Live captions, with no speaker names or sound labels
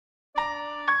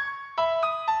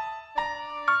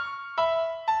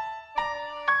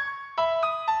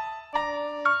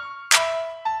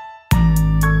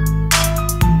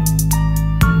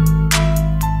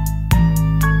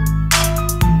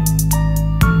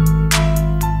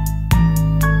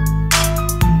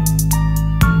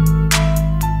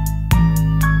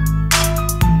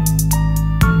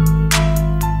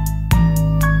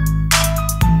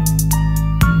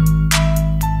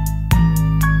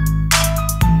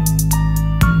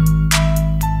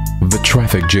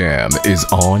traffic jam is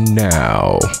on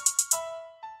now.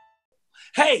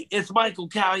 Hey, it's Michael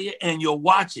Colyar, and you're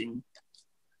watching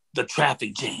the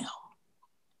Traffic Jam.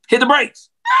 Hit the brakes.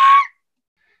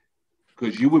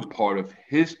 Because you were part of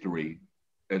history,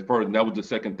 as far as that was the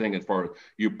second thing, as far as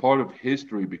you're part of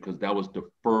history because that was the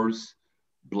first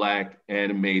Black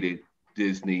animated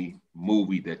Disney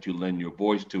movie that you lend your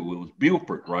voice to. It was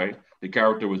Buford, right? The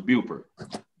character was Buford.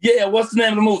 Yeah, what's the name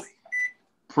of the movie?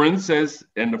 Princess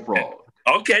and the Frog.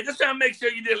 Okay, just trying to make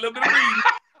sure you did a little bit of reading.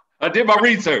 I did my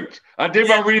research. And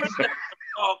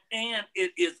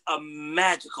it is a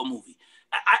magical movie.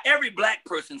 Every Black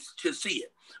person should see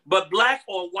it. But Black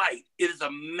or white, it is a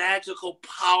magical,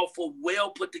 powerful, well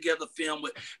put together film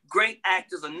with great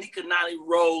actors: Anika Noni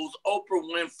Rose, Oprah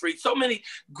Winfrey. So many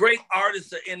great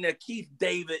artists are in there. Keith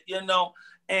David, you know.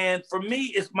 And for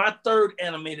me, it's my third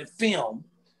animated film,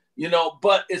 you know.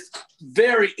 But it's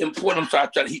very important. I'm sorry,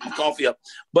 I'm trying to heat my coffee up.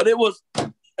 But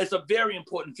it's a very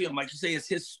important film. Like you say, it's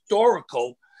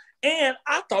historical, and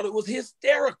I thought it was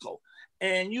hysterical.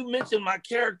 And you mentioned my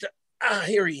character.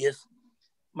 Here he is.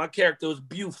 My character was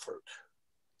Buford.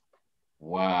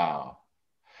 Wow.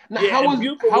 Now, yeah,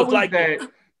 how was like that?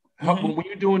 When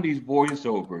you're doing these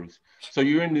voiceovers, so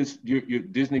you're in this,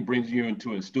 Disney brings you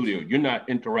into a studio. You're not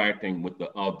interacting with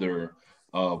the other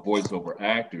voiceover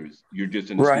actors. You're just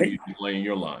in the studio playing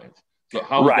your lines. So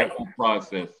how does that whole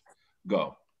process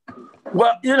go?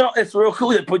 Well, you know, it's real cool.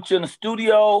 They put you in the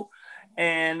studio,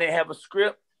 and they have a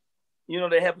script. You know,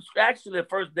 they have actually the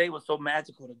first day was so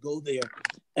magical to go there.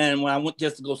 And when I went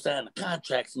just to go sign the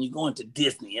contracts, and you go into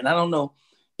Disney, and I don't know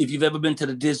if you've ever been to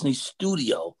the Disney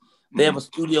studio. They have a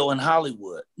studio in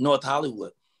Hollywood, North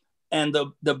Hollywood. And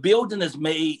the building is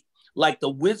made like the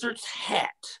wizard's hat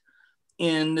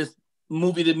in this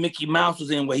movie that Mickey Mouse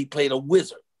was in where he played a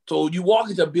wizard. So you walk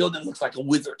into a building, it looks like a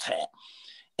wizard's hat.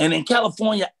 And in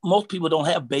California, most people don't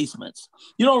have basements.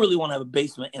 You don't really want to have a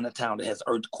basement in a town that has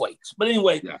earthquakes. But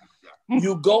anyway,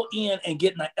 you go in and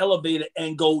get in an elevator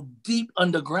and go deep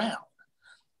underground.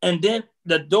 And then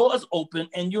the doors open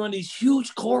and you're in these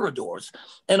huge corridors.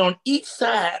 And on each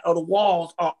side of the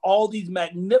walls are all these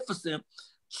magnificent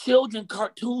children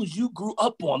cartoons you grew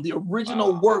up on. The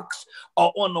original works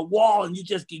are on the wall, and you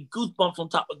just get goosebumps on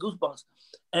top of goosebumps.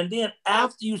 And then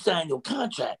after you sign your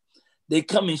contract, they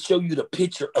come and show you the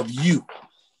picture of you.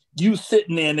 You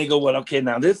sitting there and they go, well, okay,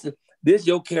 now this is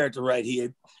your character right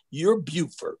here. You're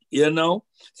Buford, you know?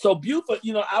 So Buford,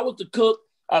 you know, I was the cook.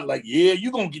 I was like, yeah,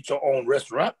 you're going to get your own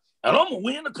restaurant, and I'm going to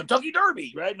win the Kentucky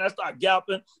Derby, right? And I start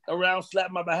galloping around,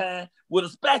 slapping my behind with a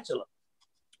spatula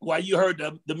while you heard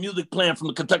the music playing from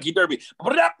the Kentucky Derby. So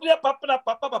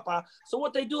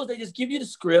what they do is they just give you the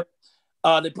script.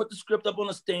 They put the script up on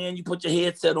a stand. You put your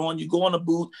headset on. You go in the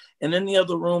booth. And in the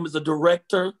other room is a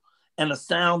director and a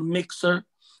sound mixer.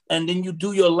 And then you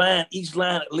do your line, each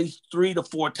line at least 3 to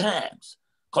 4 times,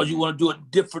 because you want to do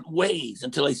it different ways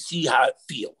until they see how it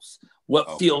feels,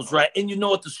 what feels right. And you know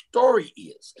what the story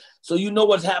is. So you know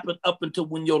what's happened up until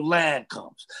when your line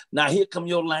comes. Now, here come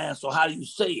your line. So how do you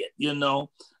say it, you know?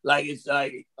 Like, it's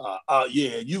like,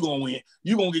 yeah, you're going to win.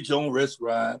 You're going to get your own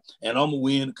restaurant, and I'm going to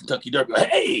win the Kentucky Derby. Like,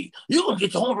 hey, you're going to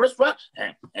get your own restaurant,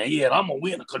 and yeah, I'm going to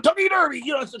win the Kentucky Derby.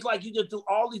 You know, it's just like you just do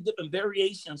all these different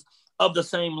variations of the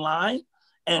same line.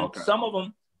 And some of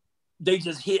them, they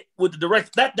just hit with the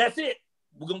director. That's it.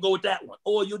 We're going to go with that one.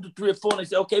 Or you'll do 3 or 4, and they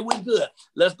say, okay, we're good.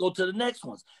 Let's go to the next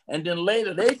ones. And then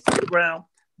later, they fool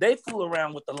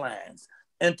around with the lines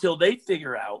until they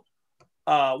figure out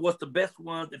what's the best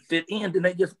ones that fit in. Then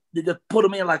they just put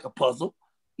them in like a puzzle.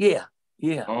 Yeah.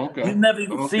 Okay. You never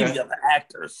even see the other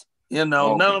actors. You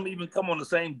know, none of them even come on the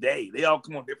same day. They all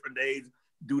come on different days,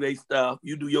 do their stuff.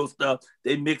 You do your stuff.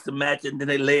 They mix and match it, and then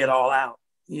they lay it all out.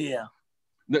 Yeah.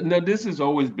 Now, this has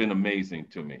always been amazing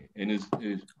to me. And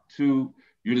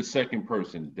you're the second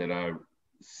person that I've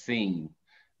seen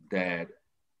that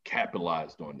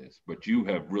capitalized on this, but you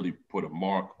have really put a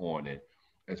mark on it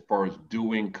as far as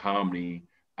doing comedy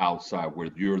outside, where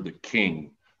you're the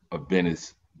king of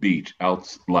Venice Beach.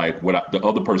 The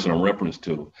other person I'm reference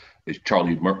to is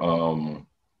Charlie.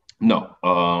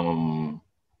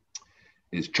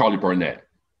 It's Charlie Burnett.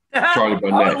 Charlie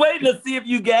Burnett. I was waiting to see if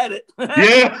you got it.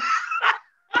 Yeah.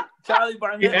 Charlie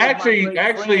Burnett. Actually,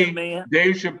 friend, man.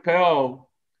 Dave Chappelle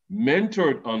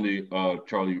mentored on the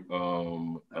Charlie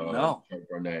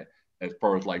Burnett as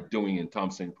far as like doing in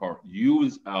Thompson Park. You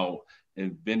was out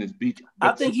in Venice Beach.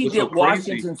 I think he did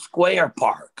Washington Square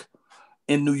Park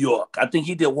in New York.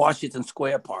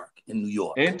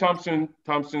 And Thompson,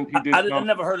 he did. I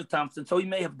never heard of Thompson, so he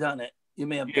may have done it. You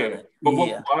may have done it. But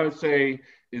what I would say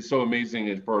is so amazing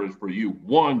as far as for you,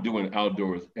 one, doing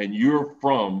outdoors, and you're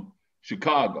from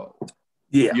Chicago.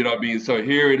 Yeah. You know what I mean? So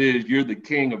here it is. You're the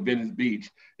king of Venice Beach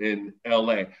in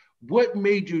LA. What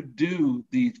made you do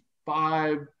these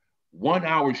 5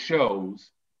 1-hour shows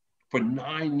for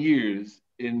 9 years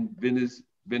in Venice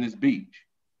Beach?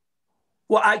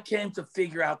 Well, I came to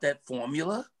figure out that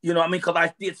formula, you know what I mean? Because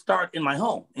I did start in my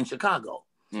home in Chicago,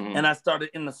 and I started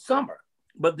in the summer,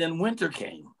 but then winter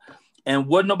came, and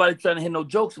wasn't nobody trying to hit no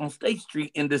jokes on State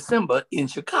Street in December in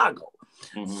Chicago.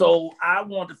 So I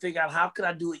wanted to figure out how could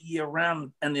I do it year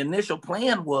round, and the initial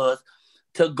plan was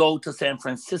to go to San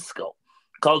Francisco,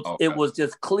 because it was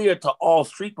just clear to all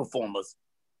street performers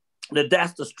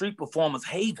that's the street performers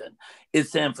haven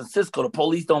is San Francisco. The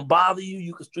police don't bother you.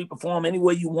 You can street perform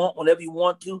anywhere you want, whenever you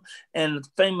want to. And the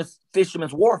famous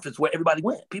Fisherman's Wharf is where everybody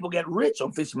went. People get rich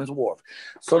on Fisherman's Wharf.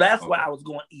 So that's where I was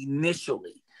going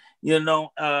initially, you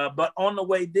know. But on the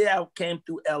way there, I came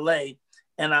through LA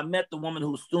and I met the woman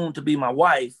who's soon to be my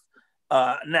wife,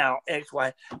 now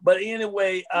ex-wife. But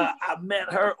anyway, I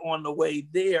met her on the way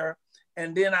there.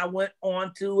 And then I went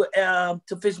on to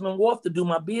Fisherman Wharf to do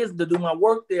my business, to do my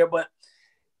work there. But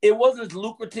it wasn't as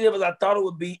lucrative as I thought it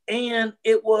would be. And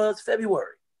it was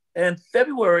February. And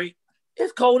February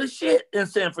is cold as shit in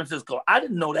San Francisco. I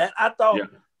didn't know that. I thought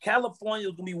California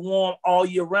was going to be warm all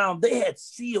year round. They had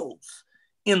seals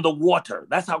in the water.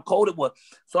 That's how cold it was.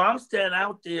 So I'm standing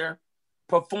out there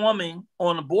performing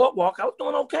on the boardwalk. I was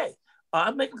doing okay.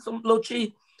 I'm making some little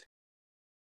cheese.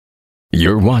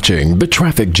 You're watching The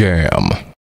Traffic Jam.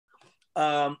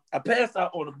 I passed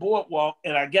out on the boardwalk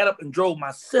and I got up and drove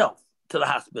myself to the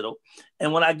hospital.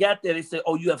 And when I got there, they said,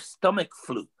 "Oh, you have stomach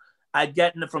flu." I'd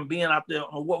gotten it from being out there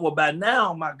on what? Well, by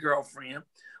now, my girlfriend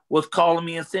was calling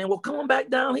me and saying, "Well, come on back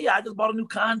down here. I just bought a new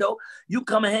condo. You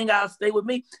come and hang out, stay with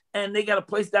me." And they got a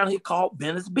place down here called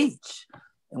Venice Beach.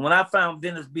 And when I found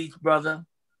Venice Beach, brother,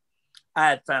 I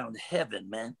had found heaven,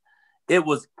 man. It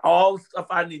was all the stuff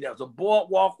I needed. There was a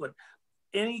boardwalk with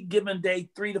any given day,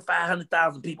 300,000 to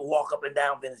 500,000 people walk up and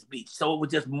down Venice Beach. So it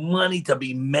was just money to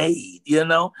be made, you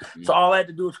know? So all I had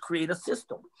to do was create a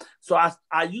system. So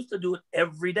I used to do it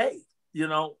every day, you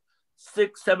know,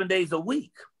 6, 7 days a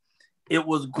week. It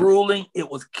was grueling. It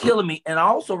was killing me. And I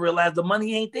also realized the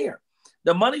money ain't there.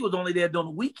 The money was only there during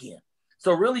the weekend.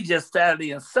 So really just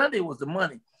Saturday and Sunday was the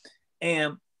money.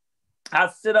 And I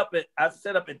set up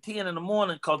at 10 in the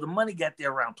morning because the money got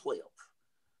there around 12.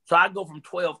 So I go from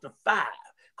 12 to 5,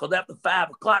 because after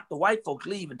 5 o'clock, the white folks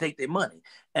leave and take their money.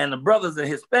 And the brothers, the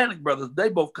Hispanic brothers, they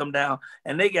both come down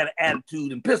and they got an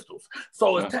attitude and pistols.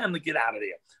 So it's time to get out of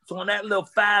there. So in that little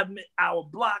 5-hour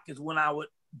block is when I would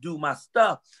do my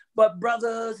stuff. But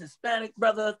brothers, Hispanic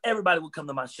brothers, everybody would come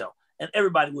to my show. And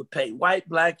everybody would pay. White,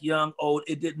 black, young, old,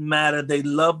 it didn't matter. They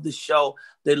loved the show.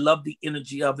 They loved the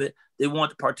energy of it. They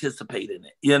wanted to participate in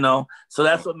it, you know? So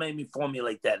that's what made me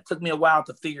formulate that. It took me a while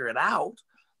to figure it out.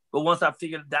 But once I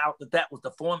figured out that that was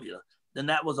the formula, then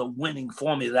that was a winning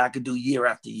formula that I could do year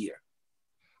after year.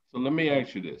 So let me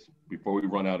ask you this before we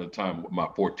run out of time with my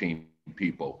 14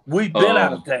 people. We've been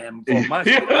out of time.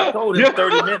 I told him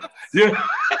 30 minutes. Yeah.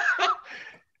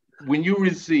 When you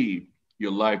receive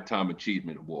your Lifetime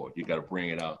Achievement Award, you got to bring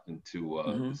it out into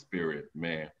the spirit,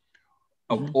 man.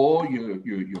 Of all your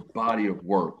body of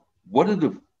work, what are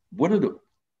the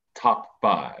top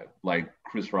 5? Like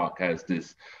Chris Rock has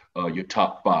this, your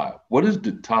top 5. What is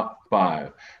the top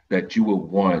 5 that you would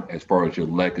want as far as your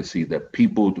legacy that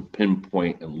people to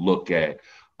pinpoint and look at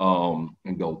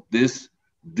and go, these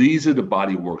are the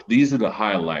body of work, these are the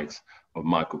highlights of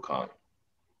Michael Conner?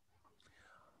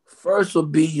 First will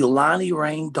be Yolani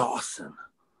Rain Dawson.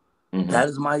 That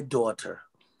is my daughter.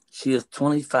 She is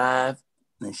 25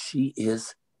 and she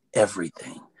is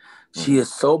everything. She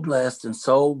is so blessed and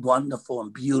so wonderful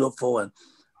and beautiful. And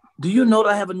do you know that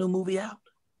I have a new movie out?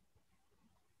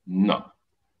 No.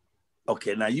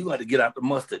 Okay, now you got to get out the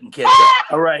mustard and catch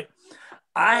up. All right.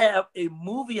 I have a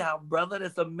movie out, brother,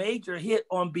 that's a major hit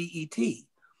on BET.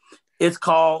 It's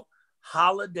called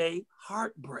Holiday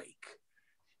Heartbreak.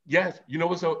 Yes. You know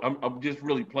what? So I'm just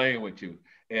really playing with you.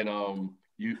 And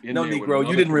you in no, there Negro, with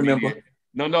you didn't comedian.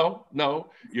 remember. No.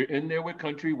 You're in there with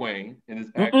Country Wayne, and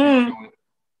it's actually showing.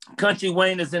 Country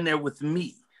Wayne is in there with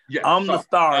me. Yeah, I'm the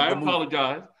star of the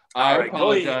movie. I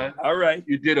apologize. All right.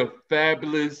 You did a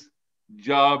fabulous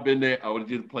job in there. I was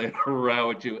just playing around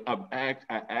with you. I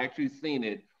actually seen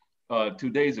it 2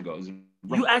 days ago.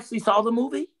 You actually saw the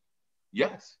movie?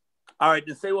 Yes. All right,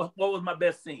 then say what was my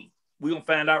best scene? We're going to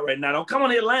find out right now. Don't come on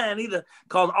here lying either,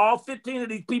 because all 15 of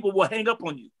these people will hang up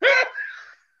on you.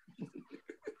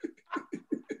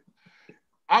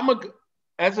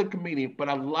 As a comedian, but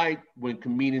I like when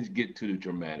comedians get to the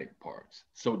dramatic parts.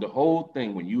 So the whole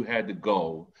thing, when you had to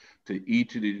go to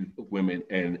each of these women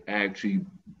and actually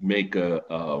make a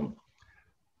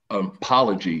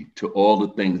apology to all the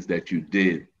things that you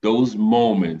did. Those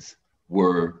moments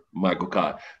were Michael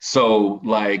Codd. So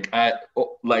like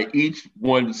each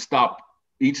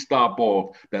stop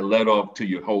off that led off to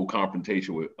your whole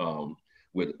confrontation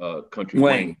with Country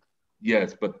Wayne.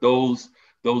 Yes, but those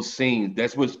scenes,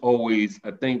 that's what's always,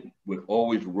 I think, would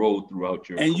always roll throughout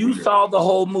your And career. you saw the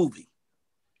whole movie.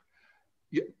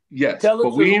 Yes,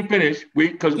 but we ain't finished.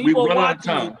 Because we run out of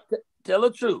time. Tell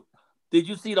the truth. Did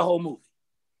you see the whole movie?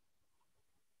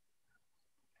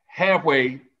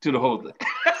 Halfway to the whole thing.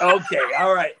 Okay,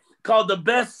 all right. Because the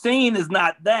best scene is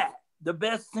not that. The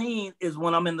best scene is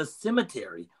when I'm in the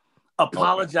cemetery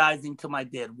apologizing to my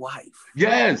dead wife.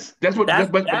 Yes, that's towards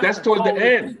the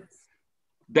end.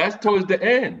 That's towards the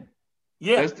end.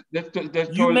 Yeah.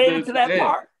 That's you made it to that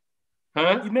part?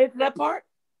 Huh? You made it to that part?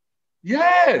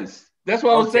 Yes. That's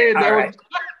what I was saying.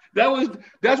 That was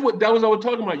what I was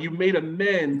talking about. You made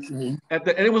amends at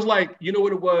the, and it was like, you know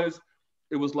what it was?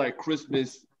 It was like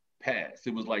Christmas Past.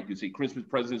 It was like, you see, Christmas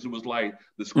Presents. It was like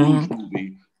the Scrooge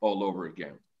movie all over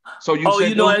again. So you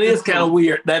said, it is kind of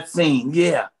weird, that scene.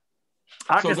 Yeah.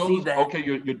 I can see that. Okay,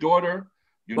 your daughter,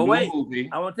 new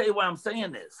movie. I want to tell you why I'm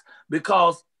saying this.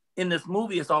 Because in this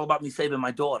movie, it's all about me saving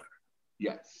my daughter.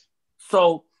 Yes.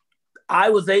 So I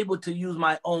was able to use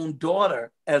my own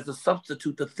daughter as a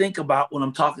substitute to think about when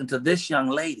I'm talking to this young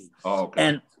lady. Oh, okay.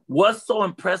 And what's so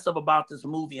impressive about this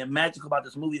movie and magical about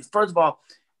this movie is, first of all,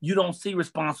 you don't see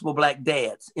responsible Black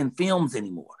dads in films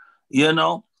anymore. You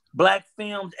know, Black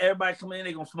films, everybody come in,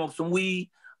 they're going to smoke some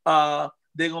weed. They're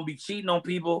going to be cheating on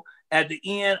people. At the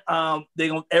end,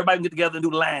 everybody can get together and do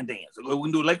the line dance. We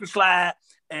can do a Laker slide.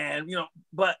 And,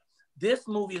 but this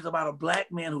movie is about a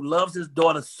Black man who loves his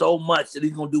daughter so much that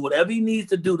he's going to do whatever he needs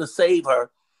to do to save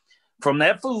her from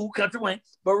that fool, Country Wayne,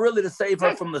 but really to save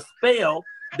her from the spell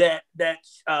that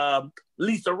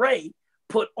Lisa Ray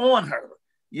put on her.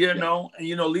 And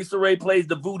Lisa Ray plays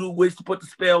the voodoo witch to put the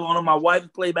spell on her. My wife is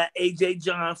played by A.J.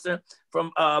 Johnson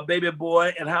from Baby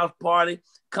Boy and House Party.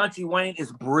 Country Wayne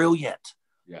is brilliant.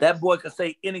 Yes. That boy can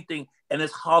say anything, and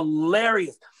it's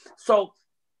hilarious. So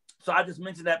I just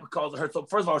mentioned that because of her. So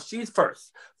first of all, she's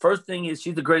first. First thing is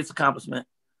she's the greatest accomplishment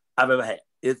I've ever had.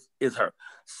 It's her.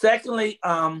 Secondly,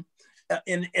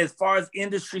 in as far as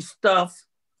industry stuff,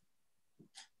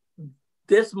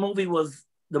 this movie was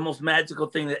the most magical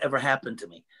thing that ever happened to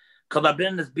me. Because I've been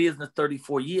in this business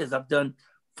 34 years. I've done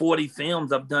 40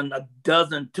 films. I've done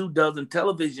 2 dozen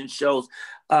television shows.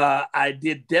 I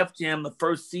did Def Jam the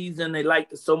first season. They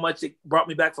liked it so much, it brought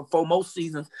me back for 4 more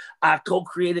seasons. I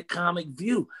co-created Comic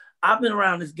View. I've been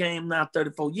around this game now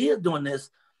 34 years doing this,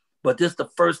 but this is the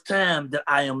first time that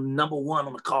I am number one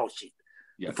on the call sheet.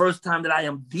 Yes. The first time that I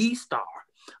am the star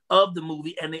of the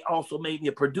movie, and they also made me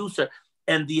a producer.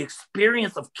 And the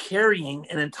experience of carrying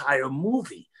an entire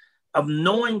movie, of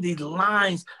knowing these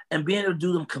lines and being able to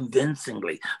do them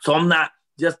convincingly. So I'm not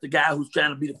just the guy who's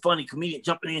trying to be the funny comedian,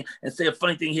 jumping in and say a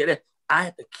funny thing here. I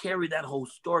had to carry that whole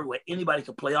story where anybody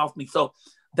could play off me. So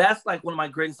that's like one of my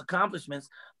greatest accomplishments.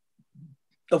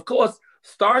 Of course,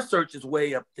 Star Search is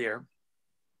way up there.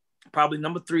 Probably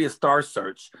number 3 is Star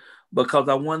Search, because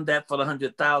I won that for the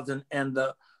 100,000. And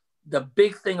the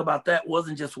big thing about that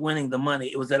wasn't just winning the money.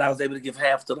 It was that I was able to give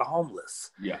half to the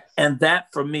homeless. Yes. And that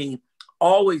for me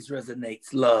always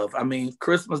resonates love. I mean,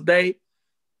 Christmas Day,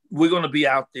 we're going to be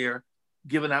out there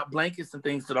giving out blankets and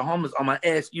things to the homeless. I'm going to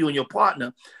ask you and your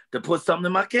partner to put something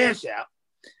in my cash out,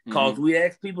 because we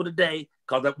ask people today,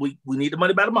 because we need the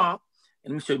money by tomorrow.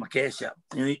 And let me show you my cash out.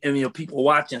 And people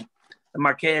watching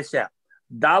my cash out.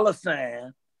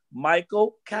 $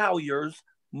 Michael Colyar's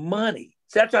money.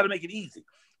 See, I try to make it easy.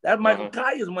 That's Michael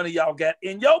Colyar's money y'all got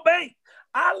in your bank.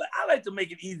 I like to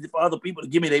make it easy for other people to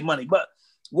give me their money. But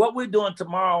what we're doing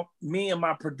tomorrow, me and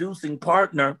my producing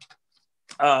partner,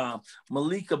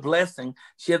 Malika Blessing,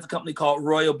 she has a company called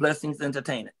Royal Blessings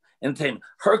Entertainment.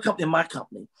 Her company and my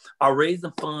company are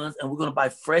raising funds, and we're going to buy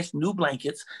fresh new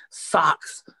blankets,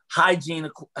 socks, hygiene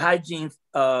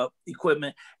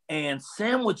equipment, and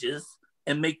sandwiches,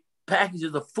 and make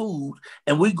packages of food.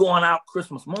 And we're going out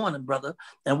Christmas morning, brother,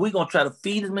 and we're going to try to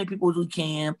feed as many people as we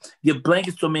can, give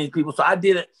blankets to as many people. So I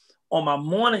did it on my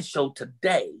morning show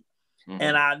today,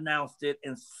 and I announced it.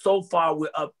 And so far, we're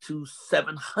up to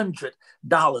 $700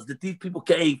 that these people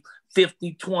gave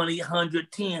 50, 20,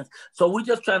 100, 10. So we're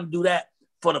just trying to do that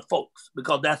for the folks,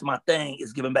 because that's my thing,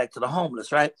 is giving back to the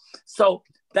homeless, right? So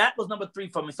that was number 3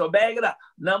 for me. So bag it up.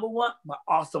 Number 1, my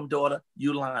awesome daughter,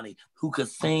 Yulani, who could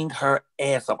sing her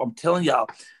ass off. I'm telling y'all,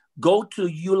 go to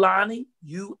Yulani,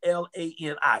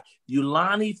 Ulani,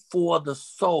 Yulani for the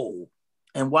Soul,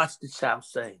 and watch the child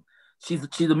sing.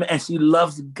 and she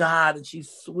loves God, and she's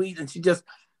sweet, and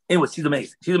anyway, she's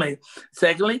amazing. She's amazing.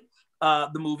 Secondly,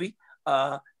 the movie,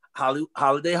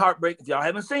 Holiday Heartbreak. If y'all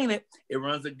haven't seen it, it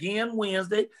runs again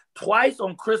Wednesday, twice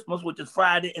on Christmas, which is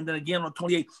Friday, and then again on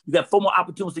 28th. You got 4 more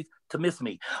opportunities to miss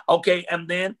me. Okay, and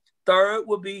then third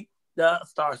would be the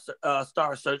Star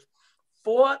Search.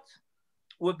 Fourth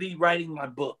would be writing my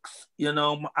books. You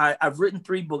know, I've written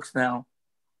 3 books now,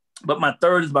 but my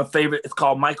third is my favorite. It's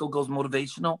called Michael Goes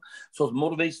Motivational. So it's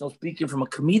motivational speaking from a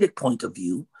comedic point of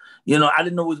view. You know, I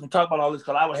didn't know we was going to talk about all this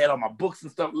because I would have had all my books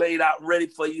and stuff laid out and ready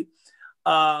for you.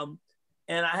 And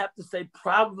I have to say,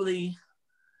 probably,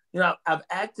 you know, I've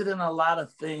acted in a lot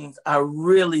of things. I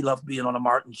really love being on a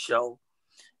Martin show,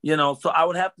 you know, so I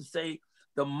would have to say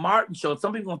the Martin show.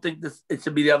 Some people don't think it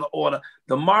should be the other order,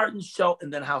 the Martin show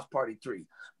and then House Party 3.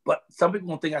 But some people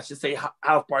don't think I should say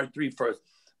House Party 3 first.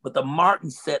 But the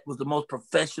Martin set was the most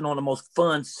professional and the most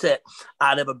fun set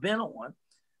I'd ever been on.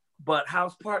 But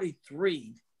House Party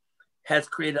 3 has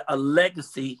created a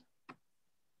legacy,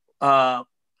 as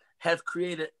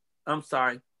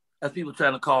people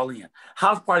trying to call in.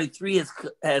 House Party 3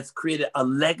 has created a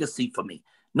legacy for me.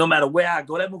 No matter where I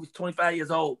go, that movie's 25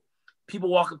 years old. People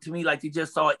walk up to me like they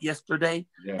just saw it yesterday,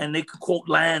 and they could quote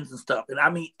lines and stuff. And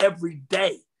I mean, every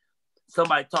day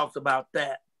somebody talks about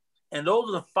that. And those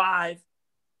are the 5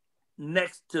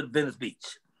 next to Venice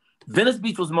Beach. Venice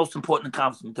Beach was the most important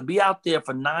accomplishment. To be out there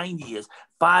for 9 years,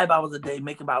 5 hours a day,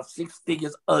 making about 6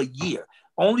 figures a year.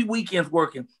 Only weekends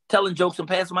working, telling jokes and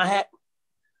passing my hat.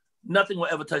 Nothing will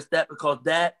ever touch that because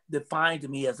that defined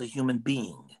me as a human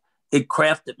being. It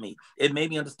crafted me. It made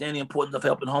me understand the importance of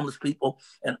helping homeless people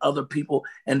and other people,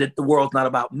 and that the world's not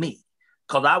about me.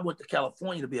 Because I went to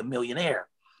California to be a millionaire,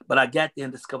 but I got there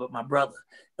and discovered my brother.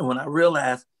 And when I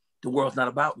realized the world's not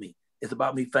about me, it's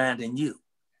about me finding you.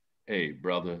 Hey,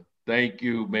 brother. Thank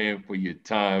you, man, for your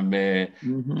time, man.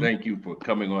 Mm-hmm. Thank you for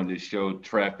coming on this show,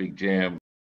 Traffic Jam.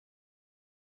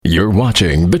 You're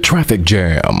watching The Traffic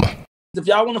Jam. If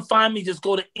y'all want to find me, just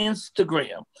go to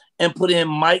Instagram and put in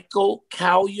Michael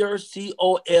Colyar,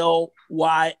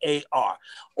 Colyar.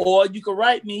 Or you can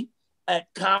write me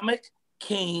at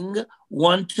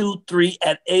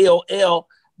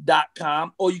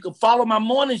comicking123@AOL.com, or you can follow my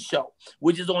morning show,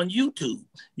 which is on YouTube.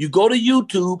 You go to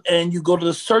YouTube and you go to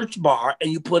the search bar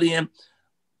and you put in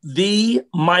The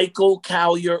Michael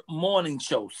Colyar Morning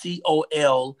Show,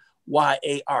 Colyar,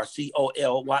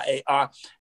 Colyar.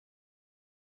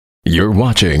 You're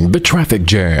watching The Traffic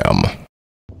Jam.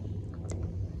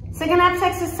 Second abs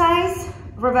exercise,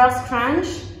 reverse crunch.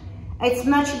 It's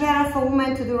much better for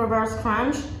women to do reverse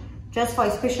crunch,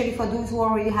 especially for those who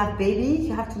already have babies.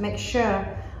 You have to make sure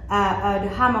the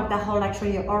arm of the whole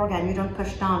actually your organ, you don't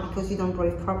push down because you don't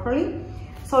breathe properly.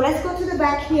 So let's go to the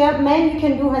back here. Men, you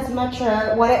can do as much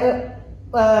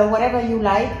whatever you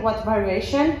like, what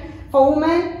variation. For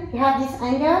women, you have this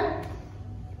angle.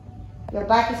 Your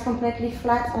back is completely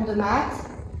flat on the mat.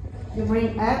 You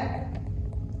bring up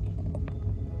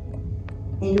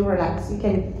and you relax. You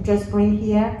can just bring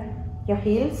here your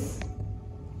heels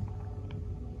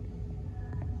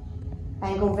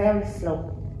and go very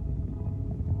slow.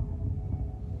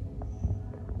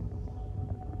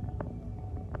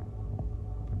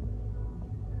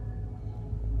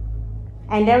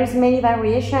 And there is many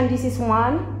variation. This is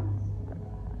one.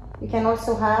 You can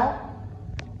also have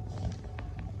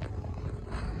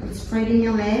straightening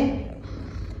your leg.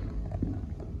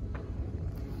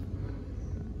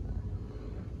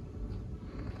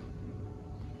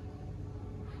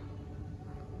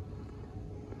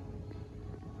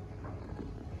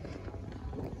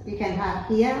 You can have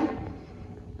here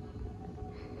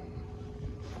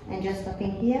and just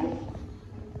stopping here.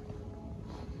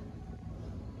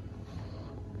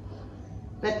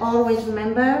 But always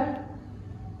remember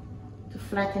to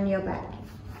flatten your back.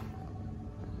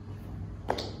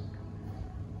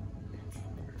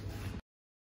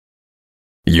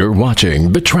 You're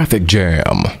watching The Traffic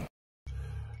Jam.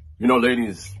 You know,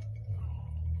 ladies,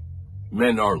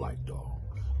 men are like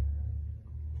dogs.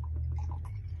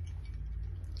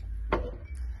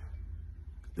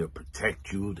 They'll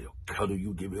protect you, they'll cuddle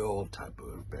you, give you all type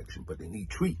of affection, but they need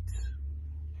treats.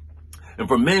 And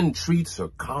for men, treats are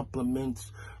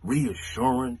compliments,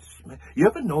 reassurance. Man, you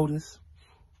ever notice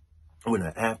when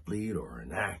an athlete or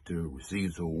an actor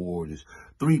receives an award, there's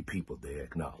 3 people they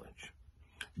acknowledge.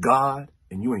 God,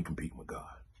 and you ain't competing with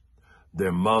God.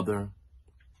 Their mother,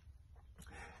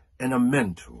 and a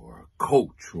mentor, a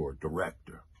coach, or a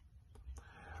director.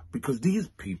 Because these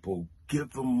people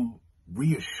give them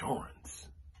reassurance.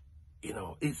 You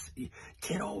know, you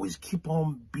can't always keep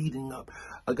on beating up.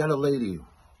 I got a lady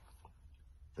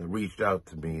that reached out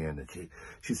to me, and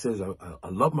she says, I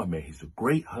love my man. He's a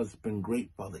great husband,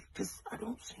 great father. I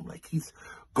don't seem like he's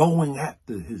going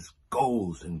after his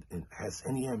goals and has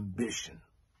any ambition.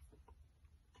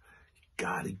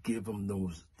 Gotta give them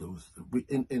those,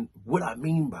 and what I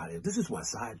mean by that, this is why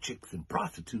side chicks and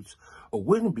prostitutes are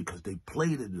winning, because they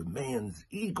play to the man's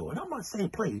ego. And I'm not saying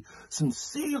play,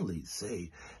 sincerely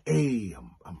say, hey,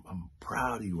 I'm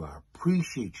proud of you. I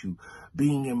appreciate you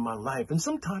being in my life. And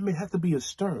sometimes it has to be a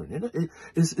stern.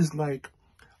 It's like,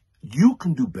 you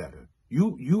can do better.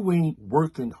 You ain't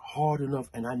working hard enough,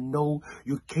 and I know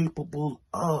you're capable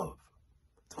of.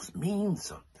 Those mean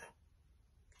something.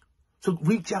 So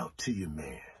reach out to your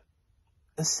man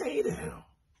and say to him,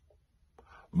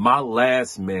 my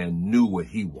last man knew what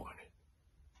he wanted.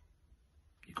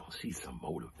 You're going to see some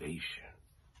motivation.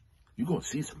 You're going to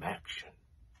see some action.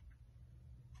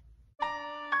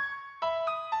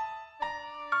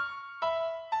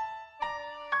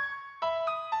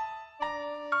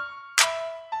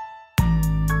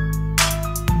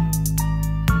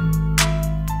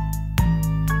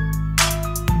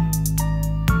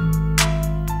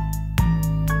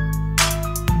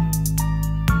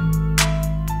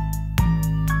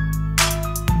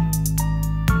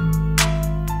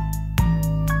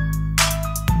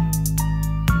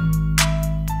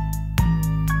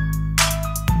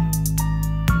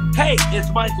 Hey,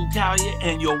 it's Michael Colyar,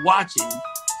 and you're watching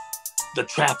The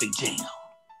Traffic Jam.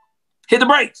 Hit the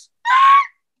brakes.